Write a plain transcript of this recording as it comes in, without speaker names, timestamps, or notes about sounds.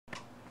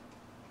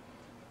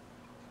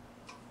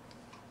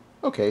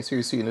Okay, so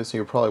you're seeing this and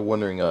you're probably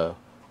wondering when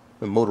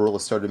Motorola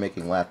started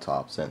making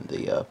laptops, and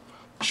the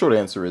short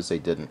answer is they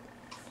didn't.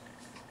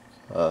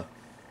 A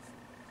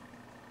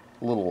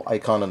little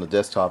icon on the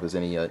desktop is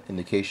any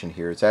indication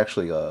here. It's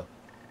actually a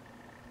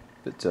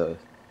bit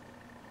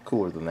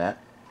cooler than that.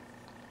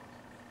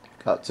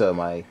 Got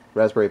my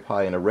Raspberry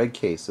Pi in a red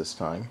case this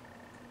time,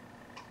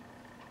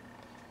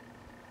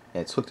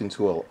 and it's hooked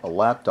into a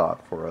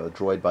lapdock for a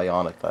Droid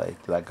Bionic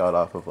that I got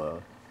off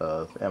of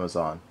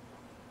Amazon.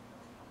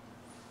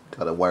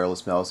 Got a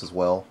wireless mouse as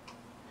well,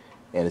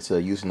 and it's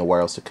using the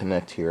wireless to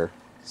connect here.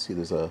 See,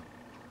 there's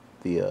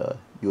the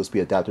USB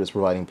adapter is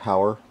providing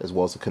power as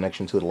well as the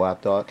connection to the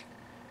lapdock,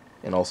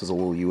 and also there's a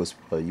little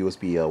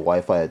USB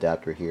Wi-Fi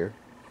adapter here.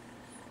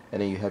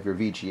 And then you have your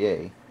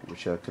VGA,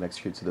 which connects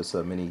here to this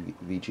mini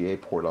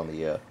VGA port on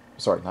the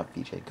sorry, not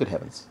VGA. Good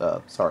heavens,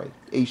 sorry,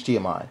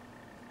 HDMI.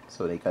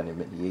 So they got the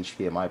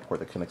HDMI port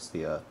that connects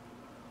the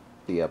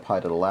Pi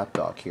to the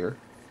lapdock here.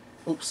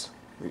 Oops,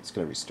 it's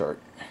going to restart.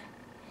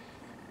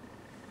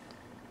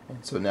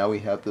 And so now we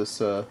have this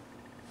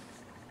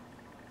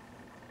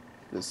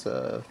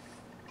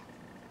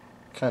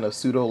kind of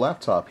pseudo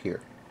laptop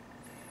here,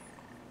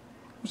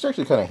 which is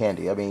actually kind of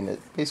handy. I mean, it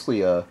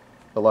basically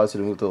allows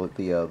you to move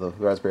the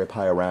Raspberry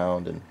Pi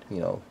around and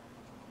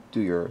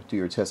do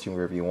your testing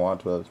wherever you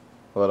want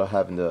without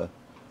having to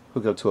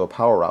hook it up to a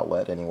power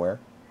outlet anywhere.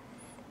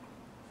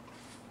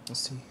 Let's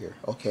see here.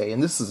 Okay,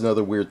 and this is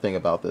another weird thing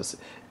about this.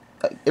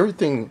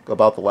 Everything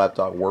about the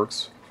laptop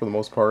works for the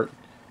most part.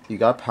 You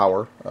got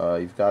power.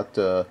 You've got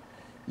the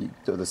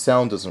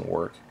sound doesn't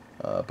work,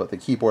 but the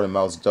keyboard and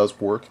mouse does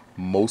work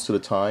most of the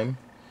time.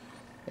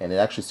 And it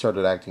actually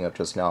started acting up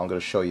just now. I'm going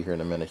to show you here in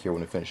a minute here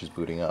when it finishes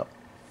booting up.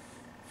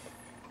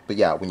 But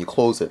yeah, when you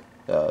close it,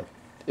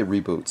 it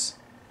reboots.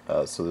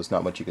 So there's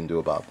not much you can do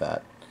about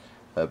that.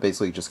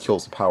 Basically, it just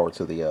kills the power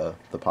to the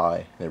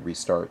Pi and it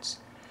restarts.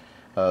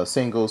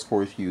 Same goes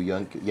for if you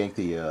you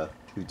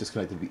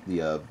disconnect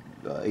the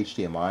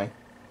HDMI.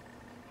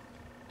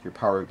 Your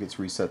power gets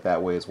reset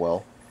that way as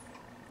well.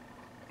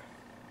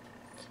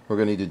 We're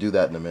going to need to do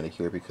that in a minute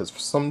here because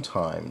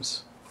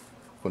sometimes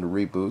when it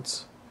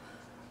reboots,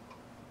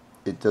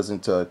 it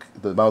doesn't.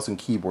 The mouse and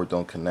keyboard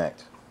don't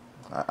connect.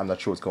 I'm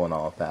not sure what's going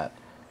on with that.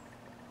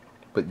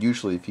 But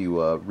usually, if you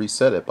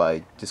reset it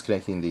by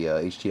disconnecting the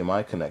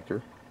HDMI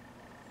connector,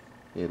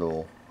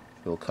 it'll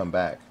come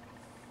back.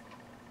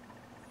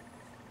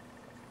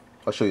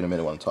 I'll show you in a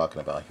minute what I'm talking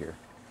about here.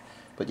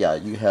 But yeah,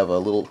 you have a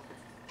little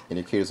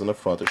indicators on the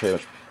front to show you how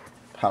much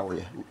power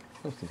you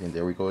have. And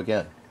there we go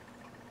again.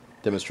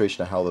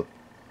 Demonstration of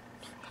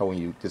how when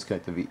you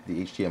disconnect the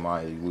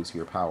HDMI, you lose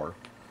your power.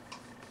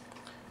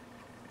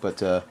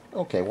 But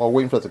okay, while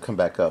waiting for it to come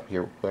back up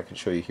here, what I can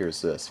show you here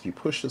is this. If you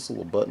push this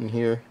little button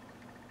here,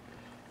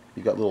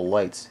 you got little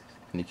lights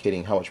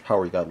indicating how much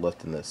power you got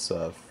left in this.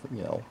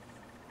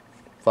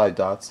 5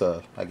 dots,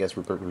 I guess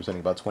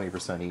representing about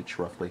 20% each,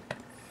 roughly.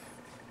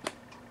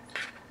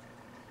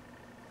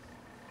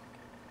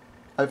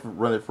 I've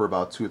run it for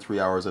about 2 or 3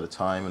 hours at a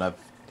time, and I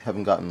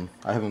haven't gotten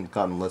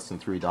less than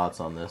 3 dots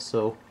on this.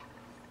 So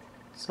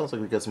sounds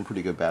like we got some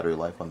pretty good battery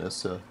life on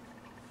this.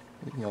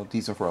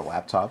 Decent for a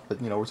laptop,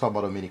 but we're talking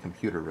about a mini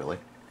computer really.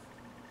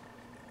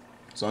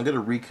 So I'm going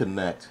to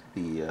reconnect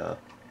the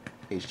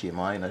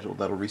HDMI, and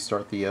that'll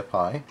restart the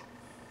Pi.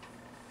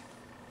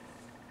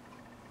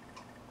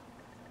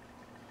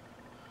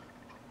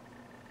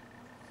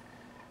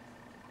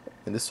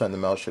 And this time the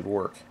mouse should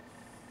work.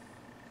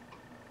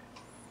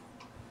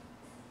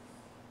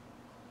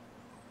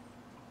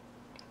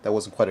 That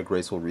wasn't quite a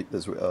graceful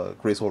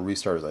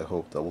restart as I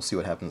hoped. We'll see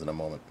what happens in a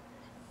moment.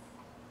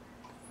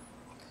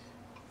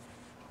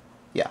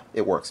 Yeah,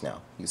 it works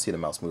now. You can see the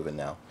mouse moving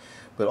now.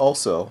 But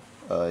also,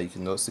 you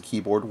can notice the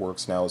keyboard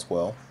works now as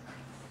well.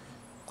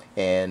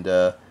 And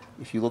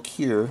if you look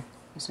here,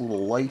 there's a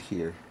little light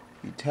here.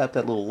 If you tap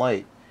that little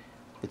light,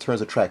 it turns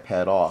the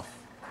trackpad off.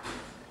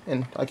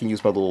 And I can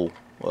use my little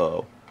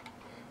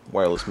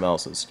wireless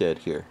mouse instead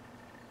here.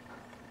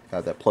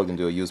 Got that plugged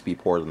into a USB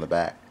port in the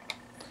back.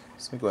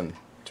 So let me go ahead and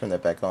turn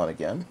that back on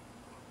again.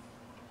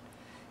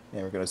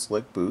 And we're going to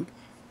select boot.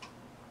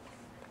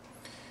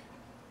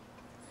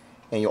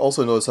 And you'll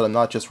also notice that I'm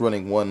not just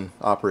running one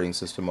operating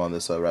system on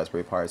this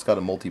Raspberry Pi. It's got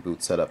a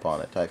multi-boot setup on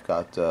it. I've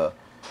got a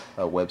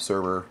web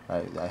server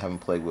I haven't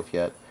played with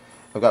yet.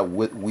 I've got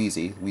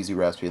Wheezy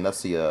Raspberry, and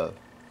that's the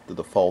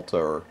default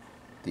or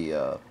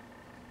the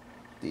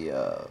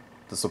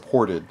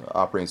supported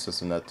operating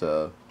system that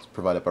is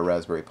provided by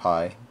Raspberry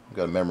Pi. I've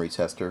got a memory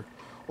tester.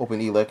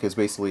 OpenELEC is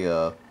basically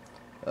a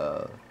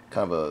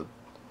kind of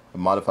a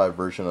modified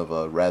version of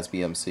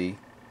RasBMC,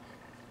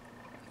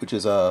 which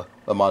is a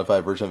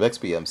modified version of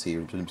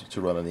XBMC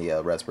to run on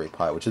the Raspberry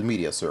Pi, which is a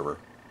media server.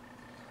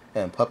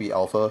 And Puppy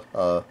Alpha,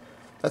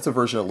 that's a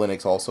version of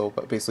Linux also,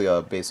 but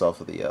basically based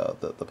off of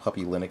the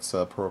Puppy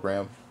Linux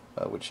program,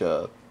 which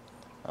I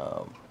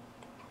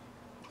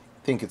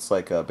think it's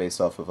like based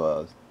off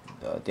of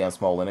Dan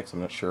Small Linux,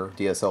 I'm not sure,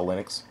 DSL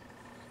Linux.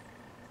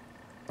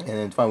 And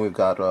then finally we've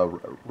got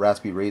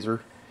Raspberry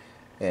Razor,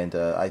 and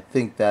I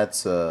think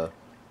that's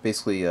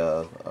basically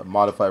a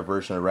modified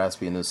version of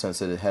Raspbian in the sense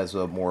that it has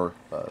a more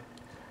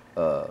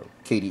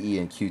KDE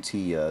and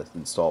Qt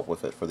installed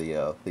with it for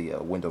the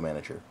window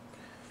manager.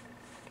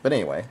 But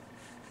anyway,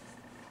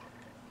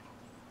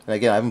 and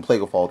again, I haven't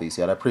played with all these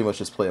yet. I pretty much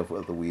just play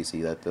with the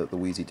Wheezy, the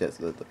Wheezy,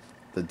 the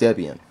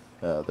Debian,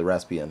 the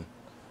Raspbian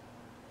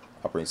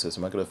operating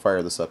system. I'm going to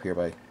fire this up here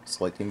by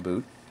selecting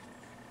boot.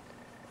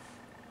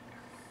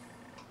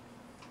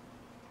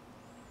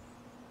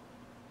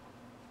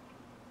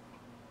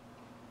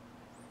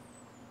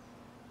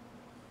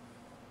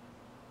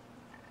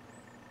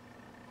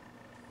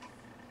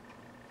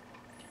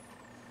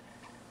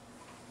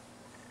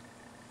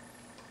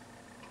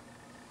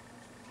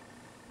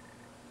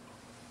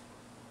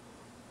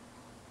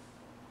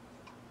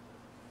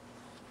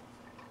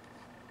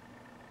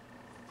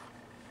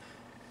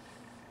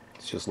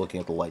 It's just looking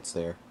at the lights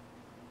there.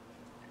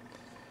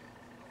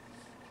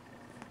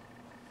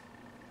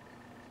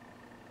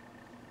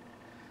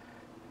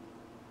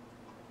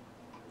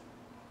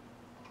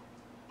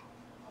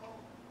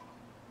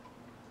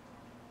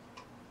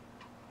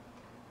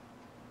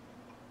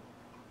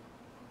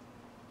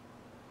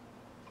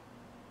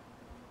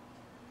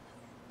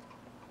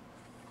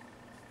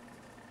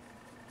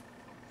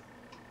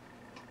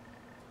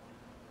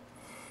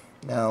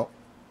 Now,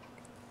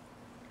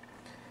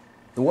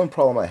 the one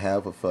problem I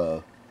have with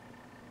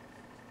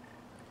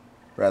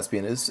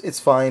Raspbian is it's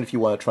fine if you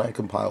want to try and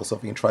compile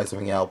something and try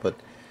something out, but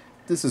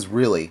this is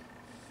really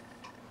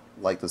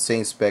like the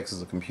same specs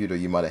as a computer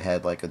you might have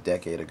had like a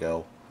decade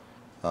ago.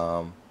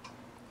 You're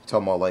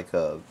talking about like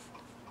a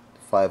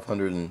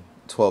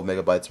 512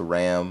 megabytes of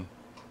RAM,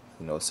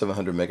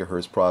 700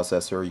 megahertz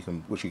processor.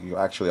 Which you can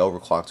actually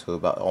overclock to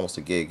about almost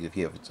a gig if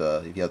you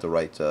have the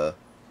right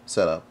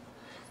setup.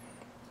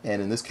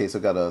 And in this case,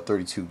 I've got a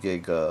 32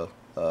 gig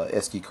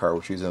SD card,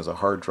 which I'm using as a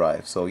hard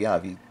drive. So yeah,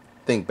 if you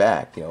think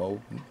back,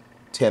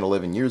 10,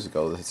 11 years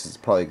ago, this is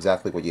probably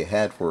exactly what you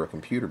had for a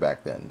computer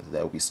back then.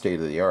 That would be state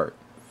of the art.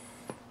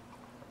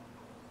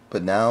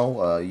 But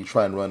now you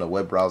try and run a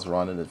web browser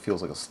on it, and it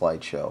feels like a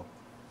slideshow.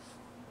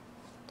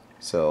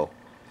 So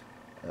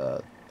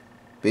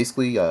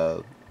basically,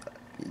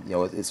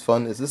 it's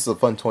fun. This is a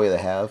fun toy to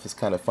have. It's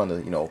kind of fun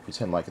to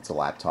pretend like it's a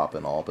laptop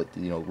and all. But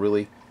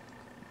really,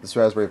 this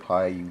Raspberry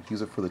Pi, you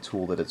use it for the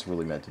tool that it's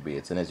really meant to be.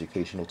 It's an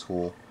educational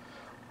tool.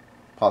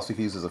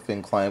 Possibly used as a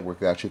thin client where it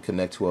could actually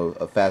connect to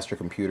a faster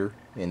computer,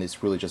 and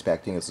it's really just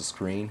acting as a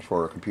screen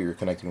for a computer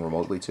connecting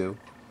remotely to,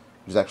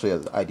 which is actually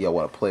an idea I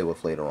want to play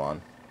with later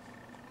on.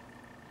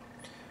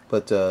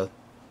 But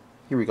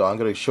here we go. I'm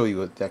going to show you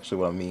what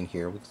I mean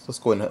here. Let's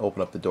go ahead and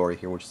open up the door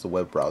here, which is the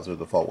web browser,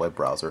 the default web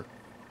browser.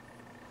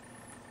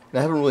 And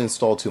I haven't really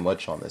installed too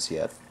much on this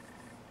yet.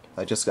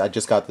 I just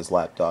got this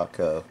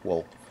lapdock.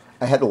 Well,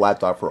 I had the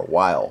laptop for a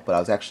while, but I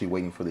was actually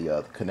waiting for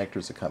the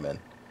connectors to come in.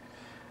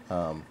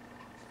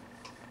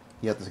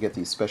 You have to get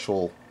these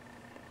special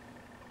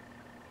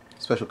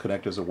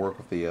connectors that work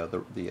with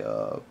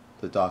the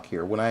dock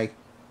here. When I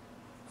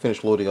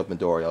finish loading up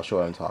Midori, I'll show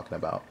what I'm talking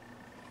about.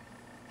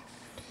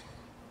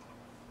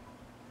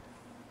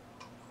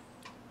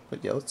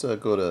 But yeah, let's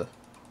go to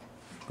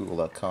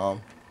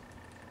google.com.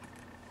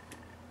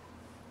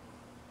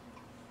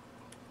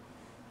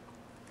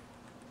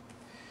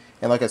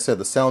 And like I said,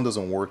 the sound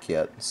doesn't work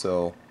yet,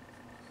 so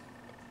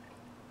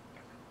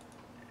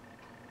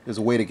there's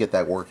a way to get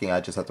that working. I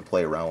just have to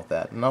play around with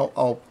that, and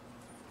I'll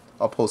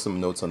post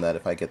some notes on that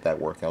if I get that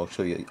working. I'll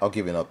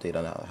give you an update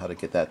on how to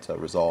get that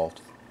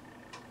resolved.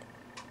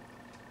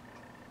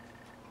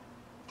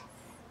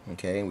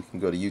 Okay, we can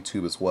go to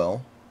YouTube as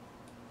well.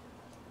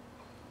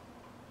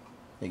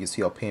 You can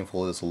see how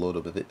painful it is to load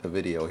up a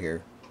video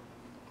here.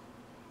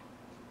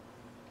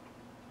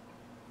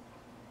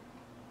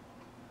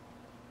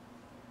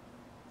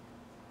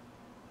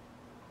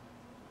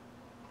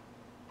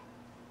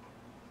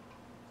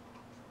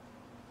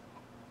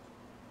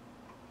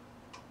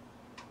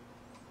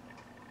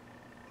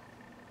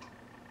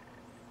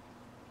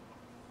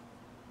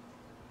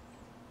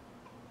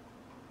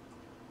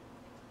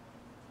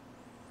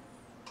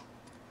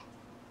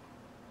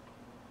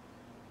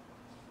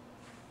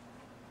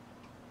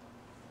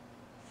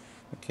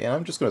 Okay, and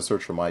I'm just going to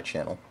search for my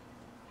channel.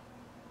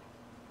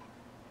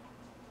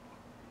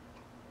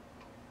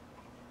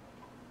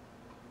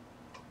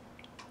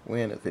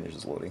 When it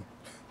finishes loading.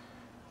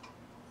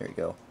 There you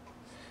go.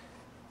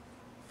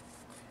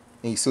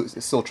 And he's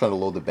still trying to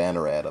load the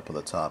banner ad up on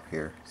the top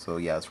here. So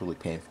yeah, it's really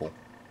painful.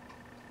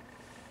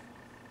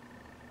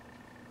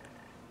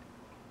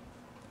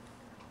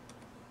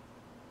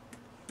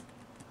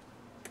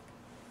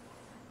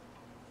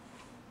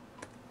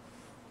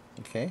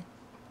 Okay.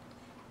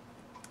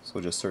 So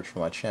just search for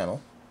my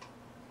channel.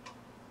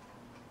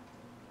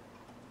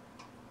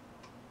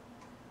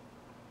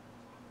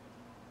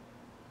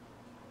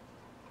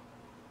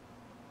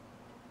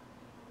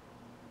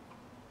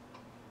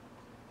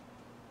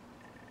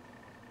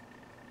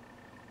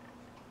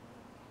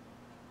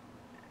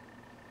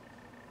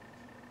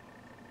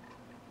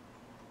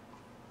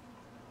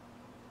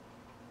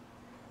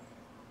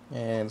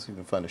 And let's see if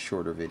we can find a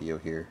shorter video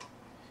here.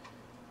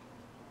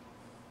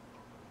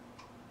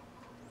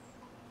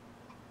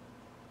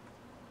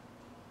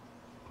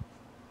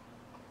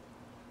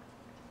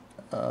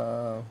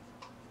 Yeah.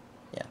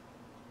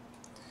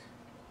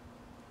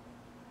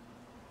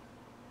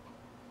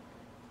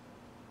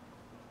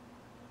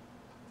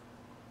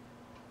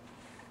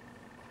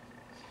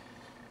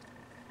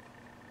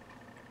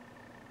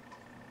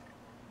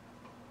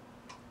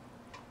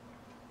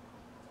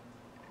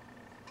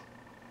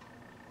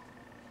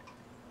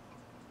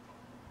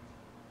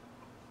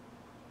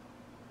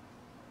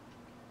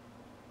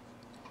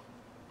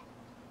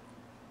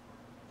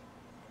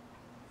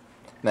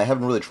 And I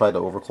haven't really tried to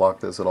overclock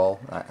this at all.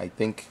 I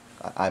think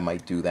I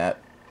might do that.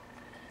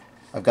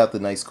 I've got the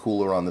nice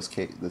cooler on this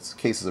case. This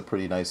case is a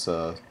pretty nice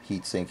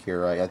heat sink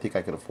here. I think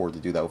I could afford to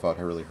do that without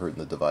really hurting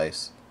the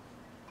device.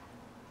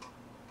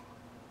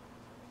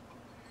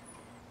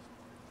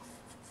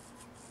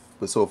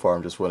 But so far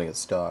I'm just running it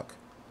stock.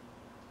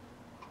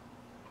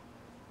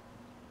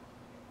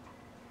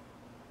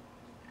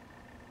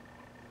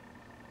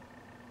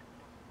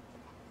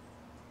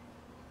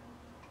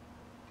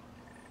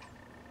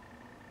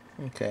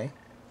 Okay.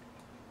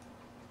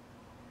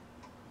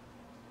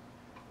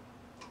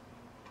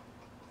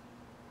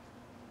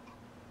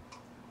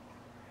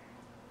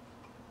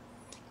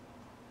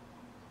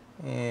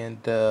 And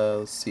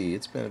let's see,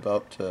 it's been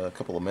about a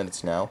couple of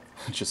minutes now,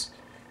 just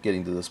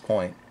getting to this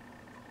point.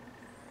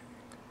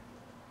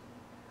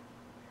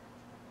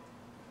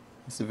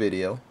 It's a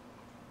video.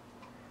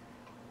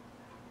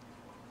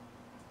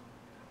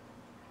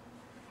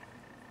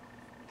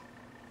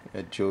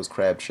 At Joe's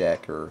Crab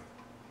Shack, or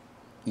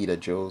Eat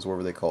at Joe's,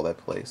 wherever they call that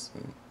place.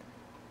 And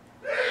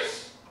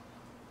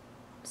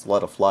there's a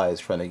lot of flies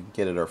trying to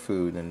get at our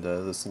food, and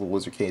this little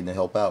lizard came to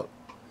help out.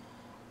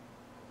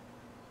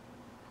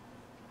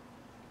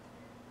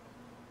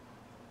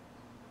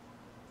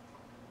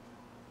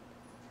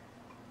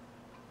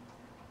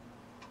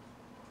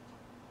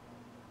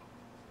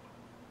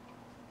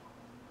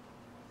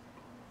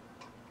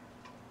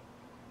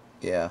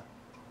 Yeah,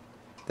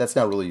 that's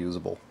not really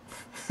usable.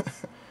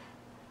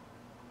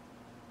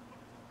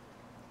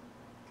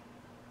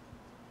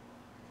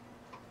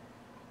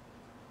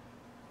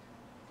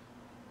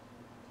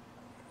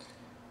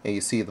 And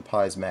you see the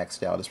Pi's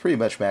maxed out. It's pretty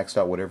much maxed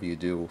out whatever you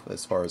do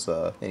as far as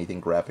anything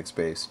graphics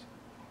based.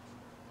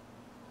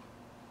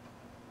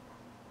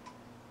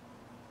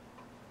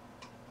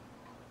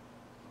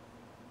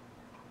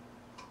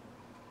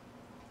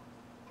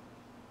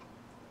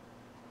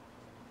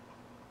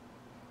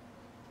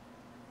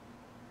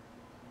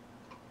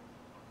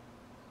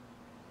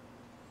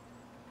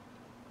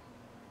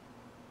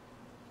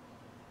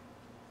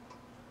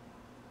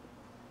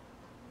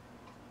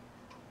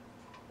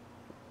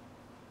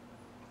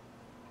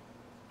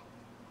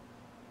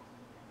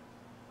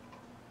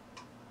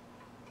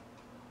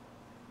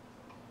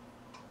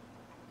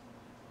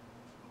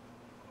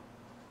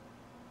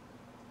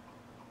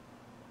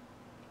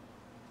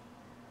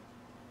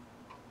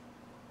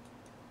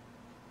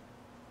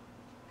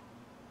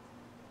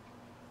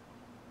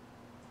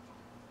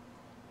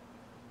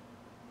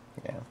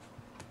 Yeah.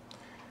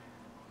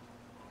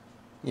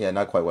 Yeah,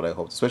 not quite what I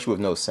hoped. Especially with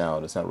no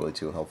sound, it's not really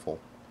too helpful.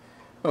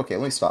 Okay,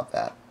 let me stop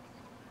that.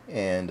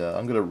 And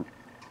I'm going to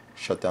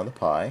shut down the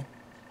Pi.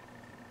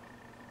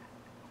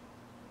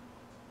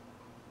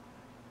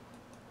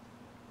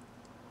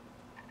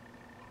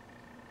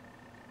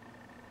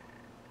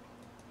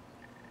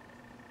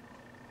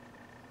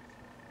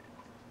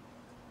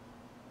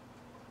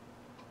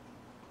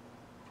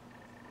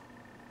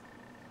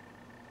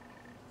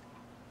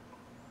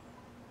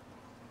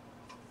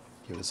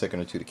 Give it a second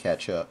or two to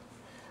catch up.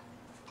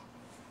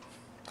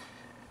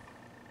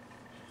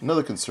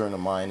 Another concern of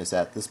mine is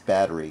that this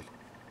battery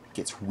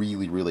gets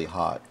really, really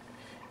hot.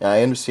 And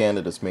I understand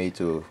that it's made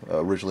to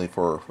originally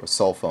for a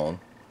cell phone,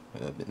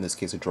 in this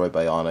case a Droid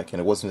Bionic, and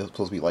it wasn't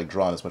supposed to be like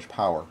drawing as much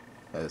power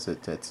as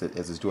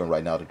it's doing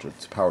right now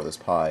to power this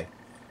Pi.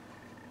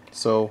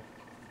 So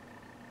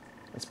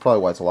that's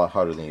probably why it's a lot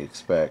harder than you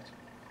expect.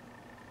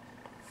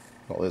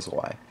 Well, this is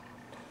why.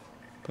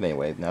 But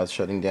anyway, now it's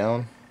shutting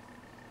down.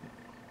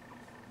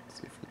 Let's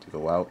see if we have to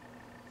go out.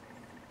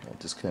 I'll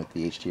disconnect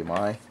the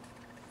HDMI.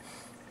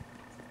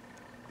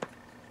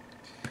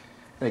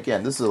 And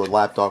again, this is a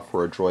lapdock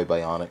for a Droid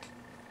Bionic.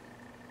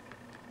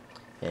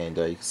 And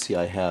you can see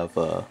I have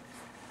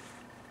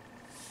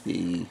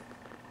the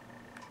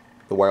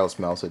wireless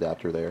mouse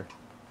adapter there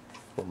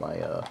for my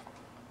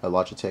my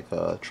Logitech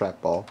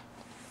trackball.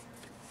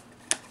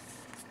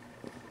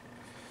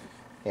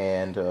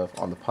 And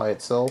on the Pi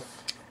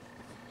itself,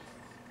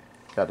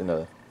 got in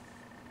a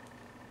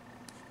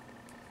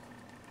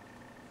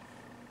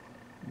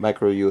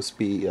micro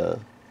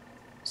USB.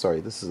 Sorry,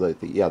 this is like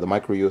the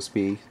micro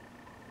USB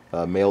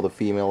male to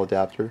female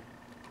adapter,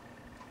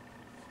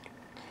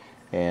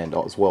 and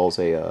as well as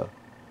a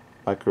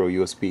micro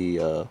USB.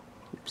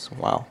 Oops,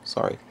 wow,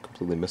 sorry,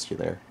 completely missed you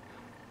there.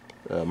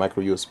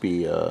 Micro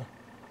USB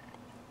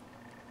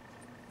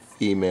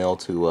female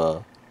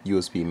to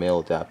USB male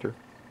adapter.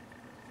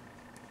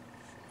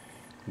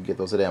 You can get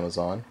those at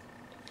Amazon.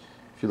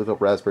 If you look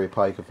up Raspberry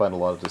Pi, you can find a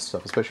lot of this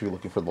stuff, especially if you're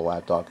looking for the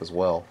lapdock as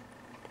well.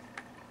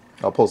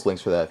 I'll post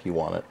links for that if you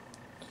want it.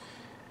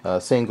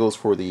 Same goes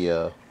for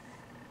the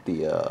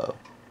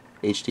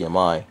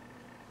HDMI,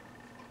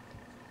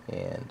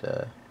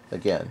 and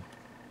again,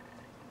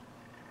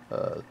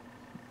 uh,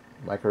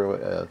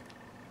 micro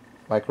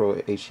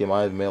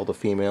HDMI, male to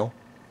female,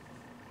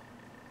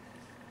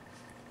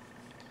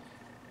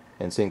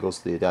 and same goes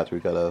to the adapter.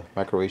 We've got a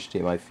micro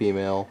HDMI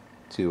female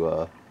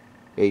to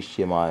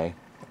HDMI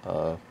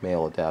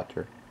male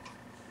adapter,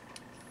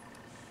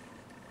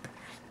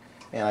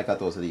 and I got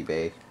those at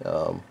eBay.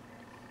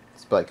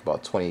 It's like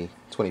about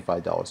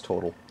 $25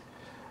 total.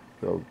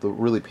 The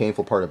really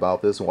painful part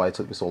about this and why it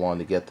took me so long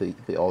to get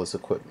all this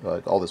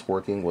all this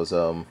working was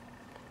the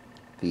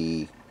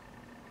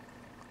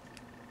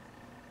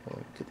let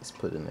me get this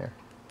put in there.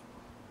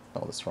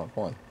 Oh, that's the wrong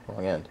one,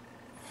 wrong end.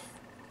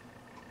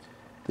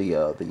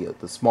 The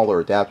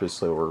smaller adapters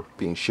that were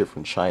being shipped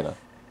from China.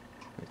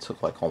 It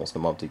took like almost a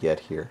month to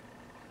get here.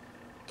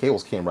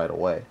 Cables came right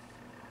away.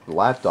 The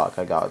lapdock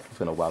I got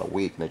within about a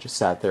week, and it just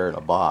sat there in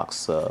a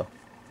box while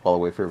I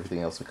wait for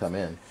everything else to come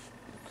in.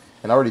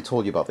 And I already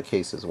told you about the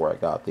cases where I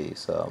got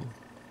these.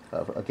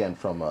 Again,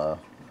 from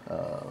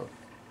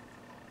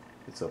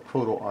it's a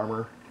Proto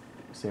Armor.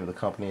 What's the name of the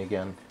company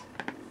again?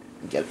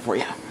 I'll get it for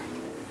you.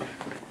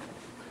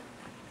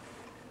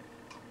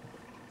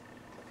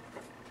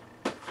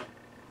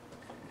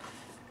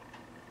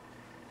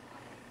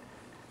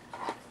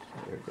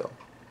 There we go.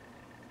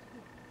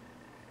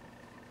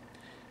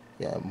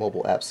 Yeah,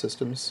 Mobile App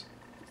Systems.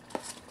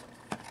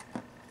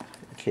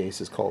 The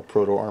case is called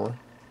Proto Armor.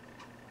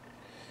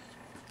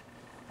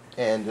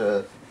 And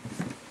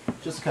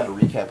just to kind of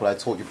recap what I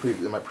told you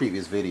in my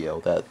previous video,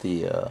 that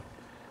the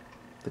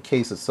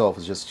case itself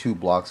is just 2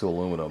 blocks of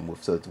aluminum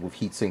with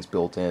heat sinks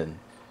built in.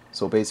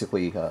 So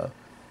basically,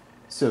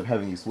 instead of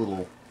having these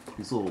little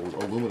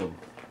aluminum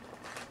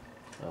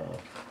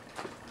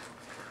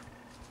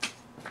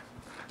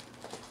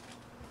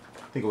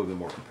I think I would have been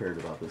more prepared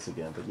about this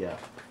again, but yeah,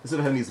 instead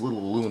of having these little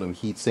aluminum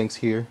heat sinks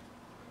here,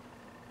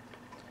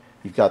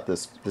 you've got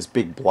this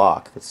big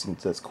block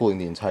that's cooling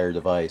the entire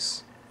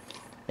device.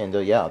 And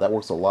yeah, that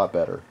works a lot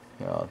better.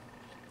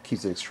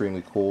 Keeps it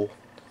extremely cool.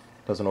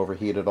 Doesn't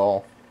overheat at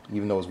all.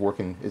 Even though it's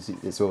working,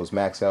 so it was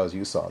maxed out as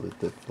you saw.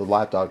 The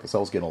laptop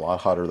itself is getting a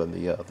lot hotter than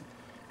the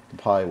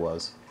Pi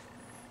was.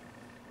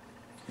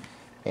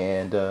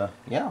 And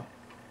yeah,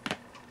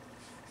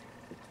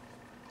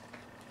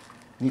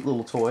 neat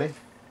little toy.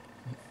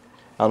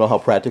 I don't know how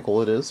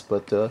practical it is,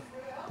 but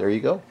there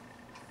you go.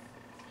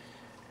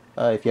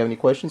 If you have any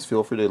questions,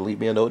 feel free to leave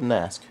me a note and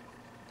ask.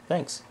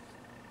 Thanks.